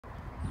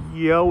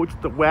Yo, it's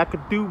the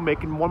Wackadoo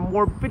making one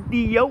more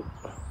video.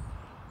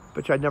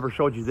 Bet you I never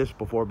showed you this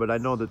before, but I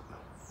know that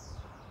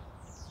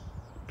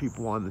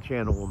people on the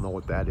channel will know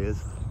what that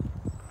is.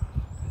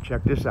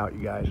 Check this out,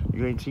 you guys.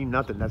 You ain't seen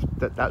nothing. That's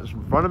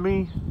in front of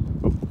me.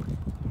 Oop.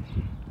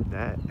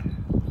 That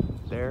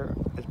there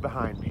is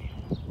behind me.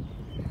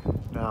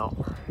 Now,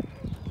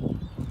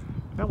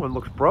 that one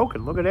looks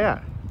broken. Look at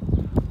that.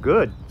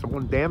 Good.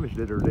 Someone damaged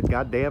it, or it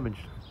got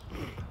damaged.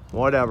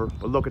 Whatever.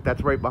 But look at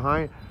that's right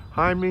behind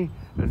me.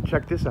 And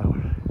check this out.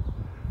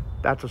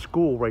 That's a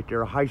school right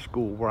there, a high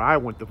school where I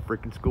went to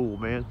freaking school,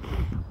 man.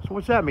 So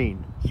what's that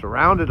mean?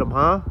 Surrounded them,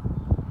 huh?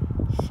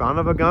 Son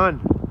of a gun.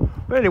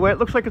 But anyway, it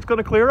looks like it's going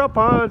to clear up,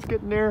 huh? It's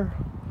getting there.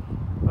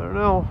 I don't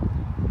know.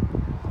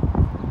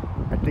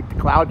 I think the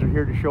clouds are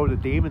here to show the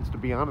demons, to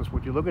be honest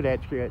with you. Look at that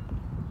shit.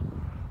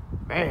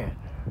 Man.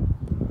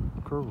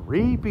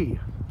 Creepy.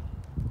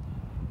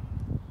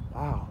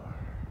 Wow.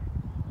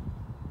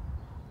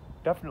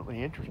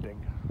 Definitely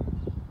interesting.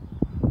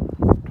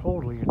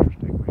 Totally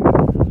interesting,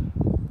 man.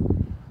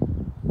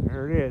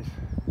 There it is.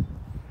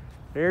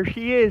 There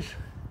she is.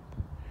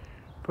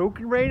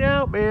 Poking right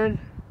out, man.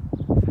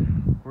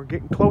 We're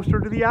getting closer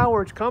to the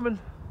hour. It's coming.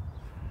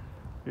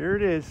 Here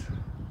it is.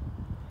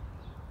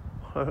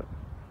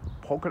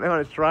 Poking out.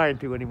 It's trying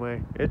to,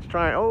 anyway. It's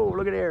trying. Oh,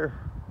 look at there.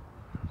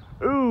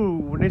 Ooh,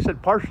 when they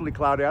said partially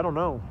cloudy, I don't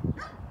know.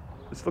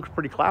 This looks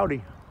pretty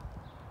cloudy.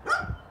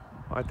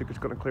 I think it's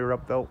going to clear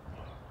up, though.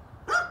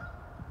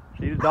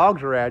 See, the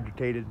dogs are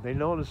agitated. They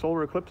know the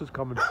solar eclipse is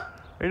coming.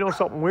 They know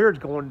something weird's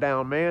going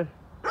down, man.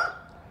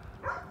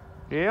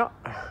 Yeah.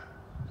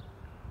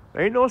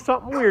 They know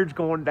something weird's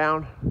going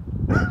down.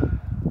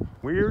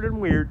 Weird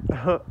and weird.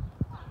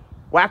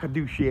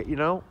 Wackadoo shit, you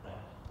know?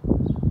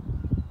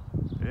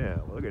 Yeah,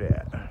 look at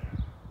that.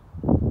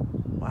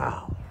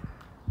 Wow.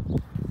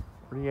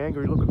 Pretty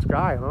angry looking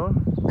sky, huh?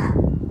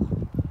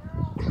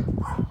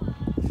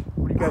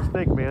 What do you guys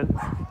think, man?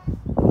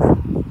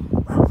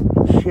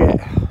 Shit.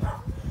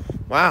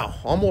 Wow,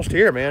 almost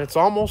here, man. It's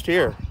almost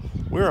here.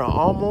 We're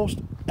almost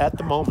at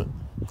the moment.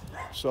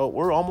 So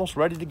we're almost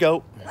ready to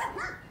go.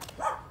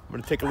 I'm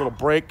going to take a little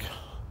break.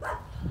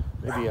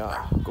 Maybe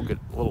go get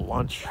a little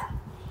lunch.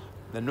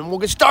 And then we'll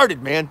get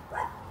started, man.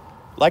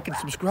 Like and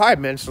subscribe,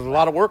 man. It's a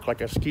lot of work,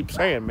 like I keep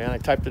saying, man. I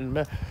typed in,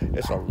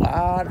 it's a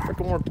lot of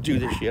freaking work to do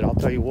this shit. I'll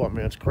tell you what,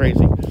 man. It's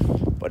crazy.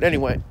 But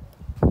anyway,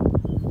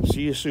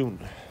 see you soon.